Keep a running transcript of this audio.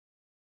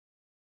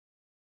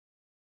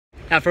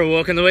Out for a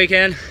walk on the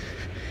weekend.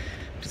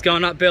 Just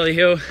going up Burleigh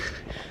Hill.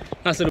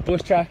 Nice little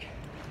bush track.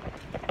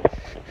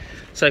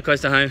 So close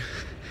to home.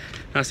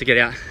 Nice to get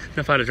out.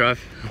 Not far to drive.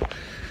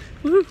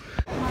 Woo!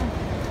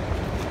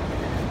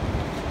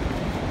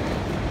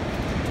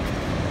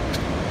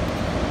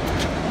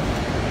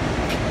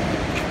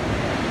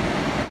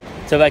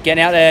 So about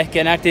getting out there,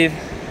 getting active,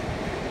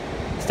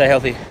 stay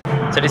healthy.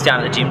 So just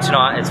down at the gym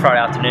tonight. It's Friday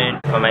afternoon.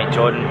 My mate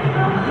Jordan.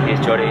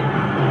 Here's Jordy.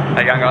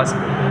 How you going, guys?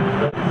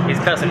 He's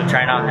a personal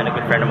trainer and a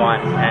good friend of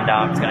mine, and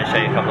I'm just going to show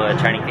you a couple of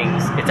training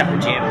things. It's at the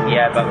gym,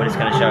 yeah, but we're just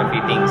going to show a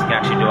few things you can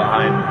actually do at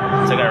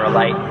home. So we're going to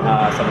relate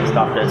some of the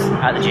stuff that's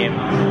at the gym,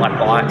 like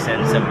bikes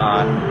and some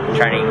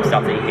training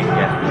stuff that you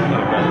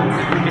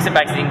can, just some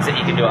basic things that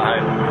you can do at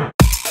home.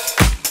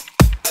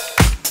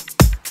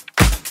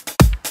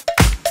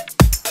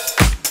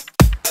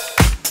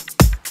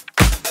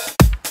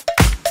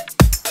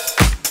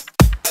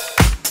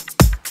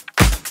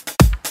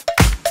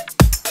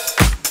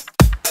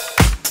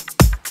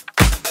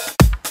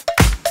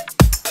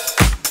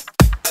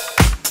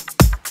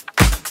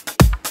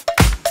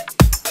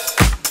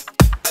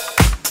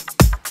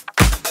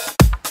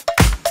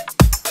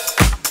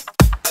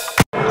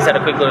 Just had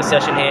a quick little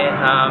session here.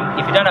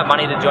 If you don't have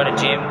money to join a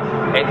gym,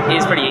 it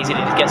is pretty easy to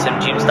just get some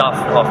gym stuff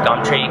off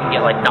Gumtree. You can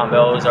get like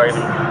dumbbells, or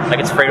even like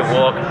it's free to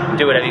walk.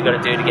 Do whatever you've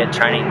got to do to get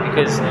training,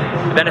 because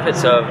the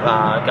benefits of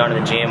going to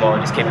the gym or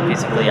just keeping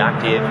physically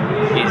active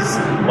is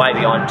way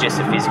beyond just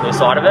the physical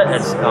side of it.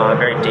 It's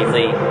very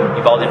deeply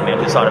involved in the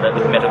mental side of it,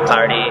 with mental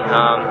clarity.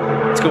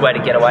 It's a good way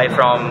to get away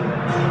from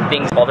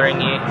things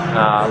bothering you,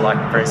 like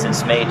for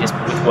instance me, just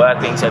with work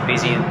being so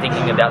busy,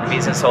 thinking about the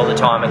business all the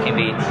time, it can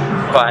be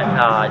quite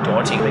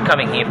daunting. But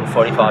coming here for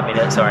 45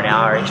 minutes or an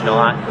hour each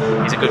night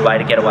is a good way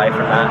to get away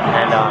from that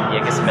and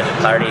yeah, get some mental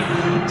clarity.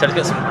 So I've just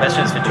got some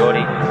questions for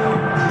Geordie.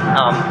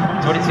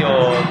 So what is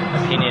your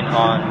opinion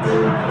on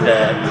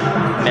the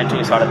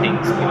mental side of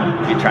things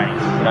with training?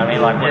 You know what I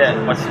mean?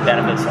 Like, what's the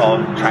benefits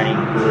of training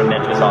on the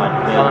mental side?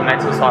 On the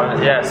mental side of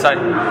it, yeah. So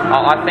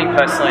I think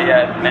personally,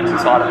 the mental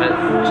side of it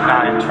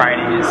in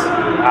training is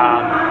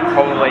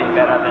probably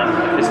better than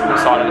the physical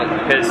side of it,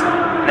 because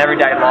in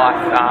everyday life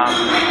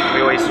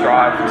we always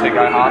strive to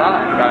go harder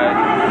and go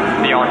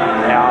beyond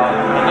our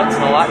limits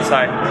and all that. So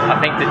I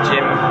think the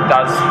gym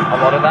does a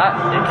lot of that.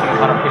 It can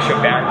kind of push your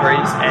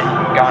boundaries and you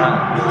can go and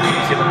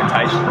use your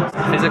limitations.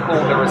 Physical,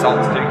 the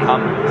results do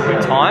come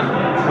with time,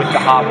 with the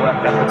hard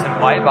work that puts in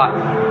play, but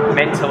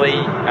mentally,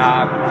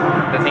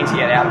 the things you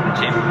get out of the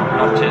gym,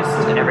 not just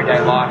in everyday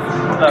life.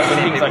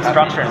 Things like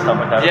structure and stuff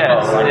like that. Yeah,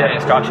 well, like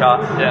having structure,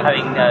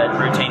 having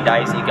routine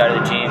days that you go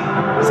to the gym,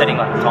 setting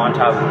like a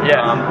timetable.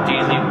 Yeah. Do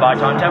you live by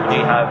timetable? Do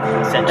you have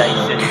set days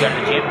that you go to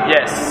the gym?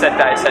 Yes, set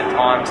days, set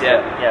times.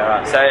 Yeah. Yeah,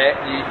 right. So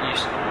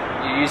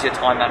you use your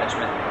time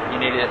management. You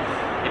need to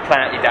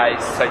plan out your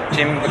days. So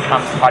gym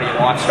becomes part of your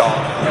lifestyle,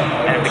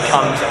 and it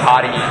becomes a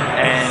part of you.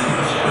 And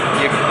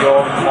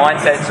your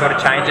mindset sort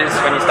of changes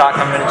when you start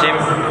coming to the gym.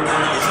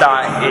 You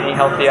start eating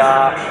healthier.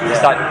 You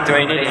start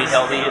doing eating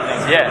healthy.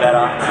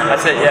 Better.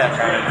 That's it. Yeah.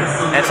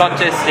 And it's not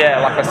just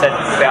like I said,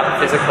 about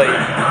physically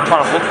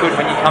trying to look good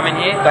when you come in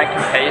here. Don't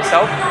compare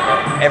yourself.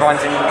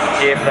 Everyone's in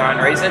here for their own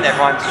reason.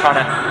 Everyone's trying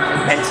to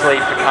mentally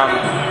become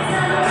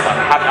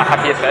a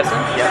happier person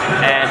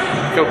and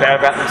feel better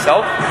about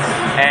themselves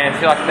and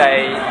feel like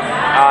they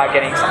are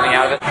getting something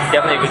out of it.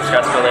 Definitely a good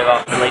stress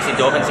reliever, releasing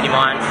endorphins in your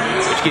mind,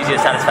 which gives you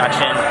a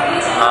satisfaction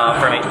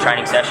from each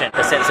training session.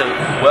 A sense of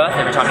worth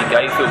every time you go,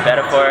 you feel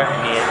better for it,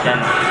 and you then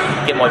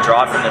get more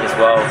drive from it as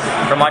well.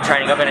 From my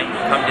training, I've been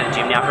coming to the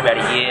gym now for about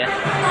a year.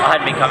 I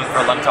hadn't been coming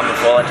for a long time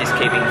before, just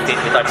keeping fit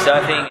with like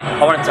surfing.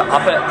 I wanted to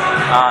up it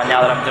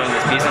now that I'm doing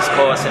this business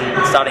course and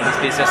starting this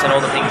business and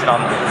all the things that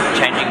I'm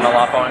changing in my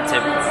life. I wanted to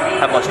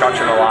have more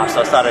structure in my life,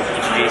 so I started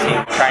introducing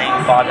training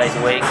 5 days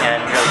a week and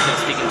really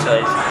sticking to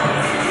those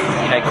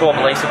core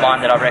beliefs of mine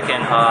that I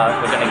reckon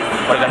are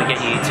going to get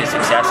you to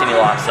success in your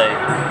life. So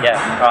yeah,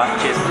 alright,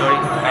 cheers Geordie.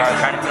 Thanks for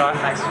training tonight.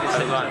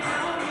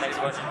 Thanks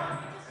for watching.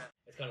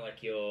 It's kind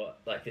of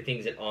like the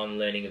things that I'm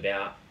learning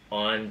about,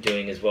 I'm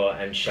doing as well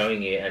and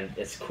showing you, and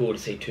it's cool to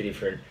see two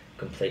different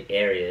complete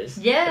areas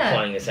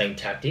applying the same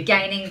tactic,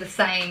 gaining the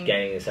same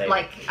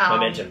like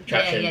momentum,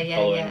 traction,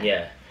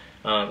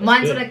 following.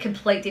 Mine's on a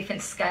complete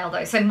different scale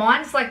though. So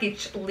mine's like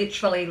it's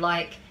literally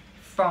like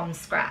from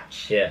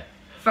scratch. Yeah.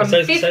 From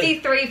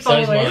 53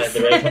 followers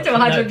to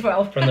 112.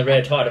 No, from the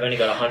rare tide, I've only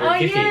got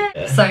 150. Oh,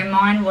 yeah. So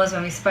mine was,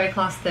 when we spoke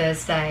last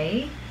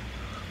Thursday,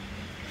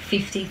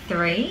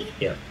 53.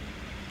 Yeah.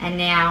 And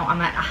now I'm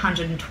at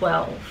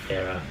 112. Yeah,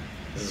 right.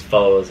 This is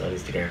followers on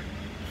Instagram.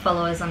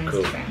 Followers on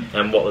Instagram.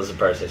 And what was the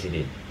process you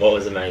did? What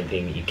was the main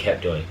thing that you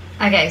kept doing?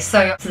 Okay,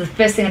 so the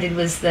first thing I did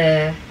was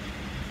the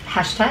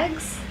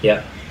hashtags.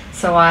 Yeah.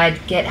 So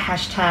I'd get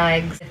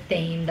hashtags, the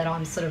theme that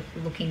I'm sort of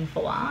looking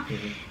for,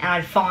 and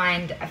I'd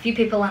find a few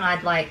people and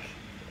I'd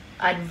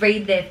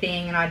read their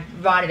thing and I'd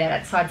write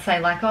about it. So I'd say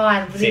like, oh,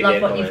 I really love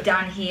what you've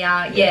done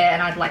here. Yeah,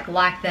 and I'd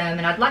like them,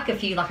 and I'd like a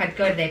few, like I'd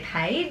go to their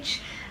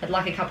page I'd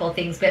like a couple of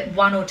things, but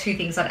 1 or 2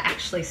 things I'd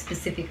actually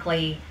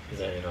specifically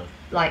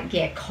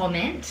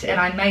comment. And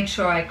I made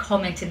sure I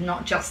commented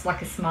not just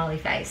like a smiley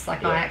face,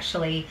 like I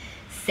actually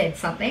said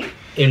something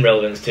in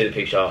relevance to the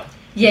picture.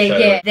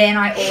 Yeah. Then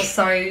I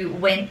also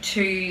went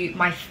to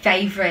my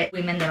favourite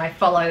women that I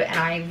follow, and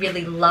I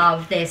really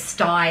love their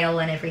style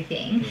and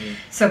everything.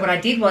 So what I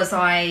did was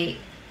I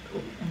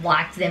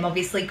liked them,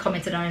 obviously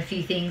commented on a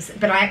few things,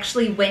 but I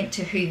actually went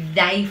to who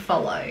they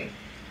follow.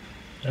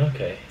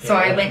 Okay. So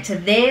I went to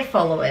their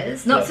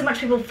followers, not so much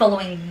people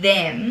following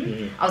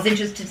them. I was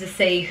interested to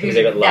see who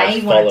they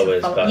wanted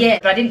to follow. Yeah,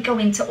 but I didn't go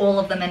into all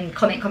of them and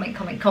comment,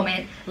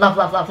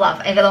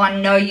 love. Even though I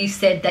know you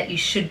said that you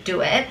should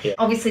do it. Yeah.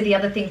 Obviously, the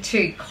other thing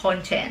too,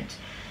 content.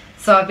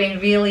 So I've been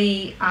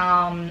really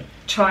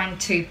trying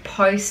to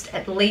post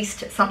at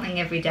least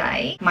something every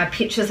day. My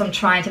pictures, I'm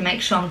trying to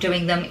make sure I'm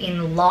doing them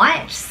in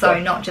light, so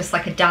not just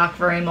like a dark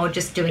room or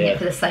just doing it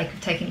for the sake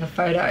of taking a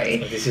photo.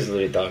 This is a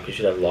little dark. You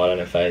should have light on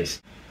her face.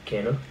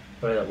 Candle?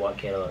 What is that white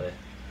candle on there?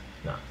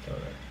 No, don't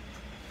know.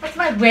 That's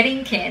my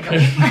wedding candle.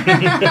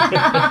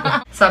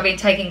 So I've been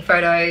taking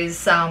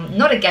photos,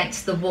 not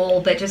against the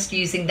wall, but just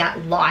using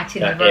that light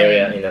in the room. That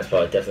area in that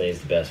spot definitely is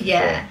the best.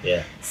 Yeah. Sure.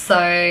 Yeah.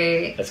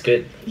 So that's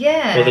good.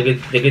 Yeah. Well,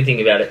 the good thing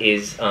about it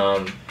is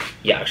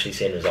you're actually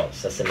seeing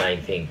results. That's the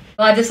main thing.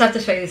 Well, I just have to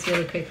show you this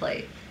really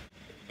quickly.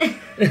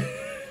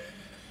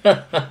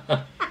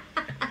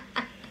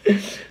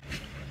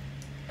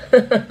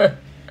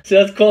 So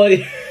that's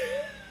quality.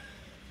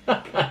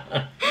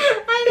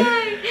 I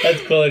know.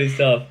 That's quality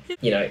stuff.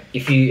 You know,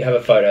 if you have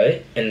a photo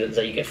and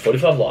so you get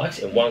 45 likes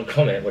and 1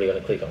 comment, what are you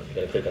going to click on? You're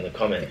going to click on the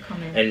comment.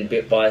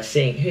 And by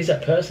seeing who's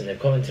that person they've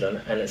commented on,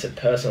 and it's a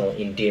personal,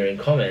 endearing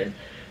comment,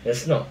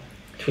 it's not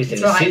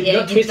twisting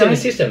the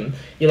system.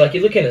 You're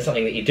looking at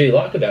something that you do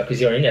like about because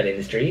you're in that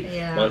industry.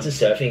 Yeah. Mine's is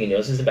surfing and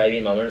yours is the baby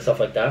and mama and stuff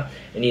like that.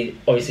 And you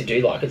obviously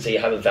do like it, so you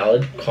have a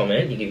valid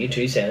comment. You give your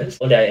 2 cents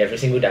all day, every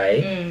single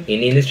day in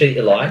the industry that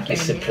you like. You're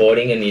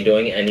supporting and you're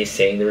doing it and you're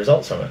seeing the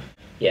results from it.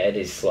 Yeah, it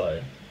is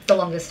slow. The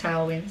longest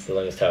tail wins. The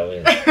longest tail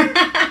wins.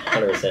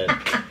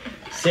 100%.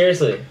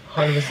 Seriously,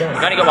 100%.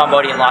 You've only got one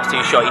body and life's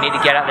too short. You need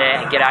to get out there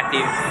and get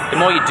active. The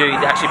more you do,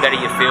 the actually better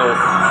you feel.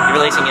 You're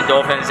releasing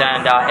endorphins,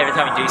 and every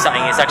time you do something,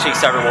 it's actually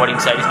so rewarding.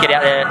 So just get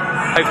out there.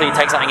 Hopefully you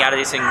take something out of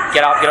this and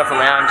get off the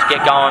lounge,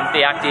 get going,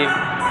 be active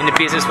in the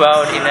business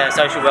world, in the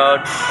social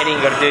world. Anything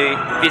you got to do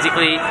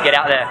physically, get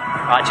out there.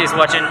 All right, cheers for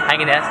watching.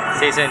 Hang in there.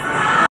 See you soon.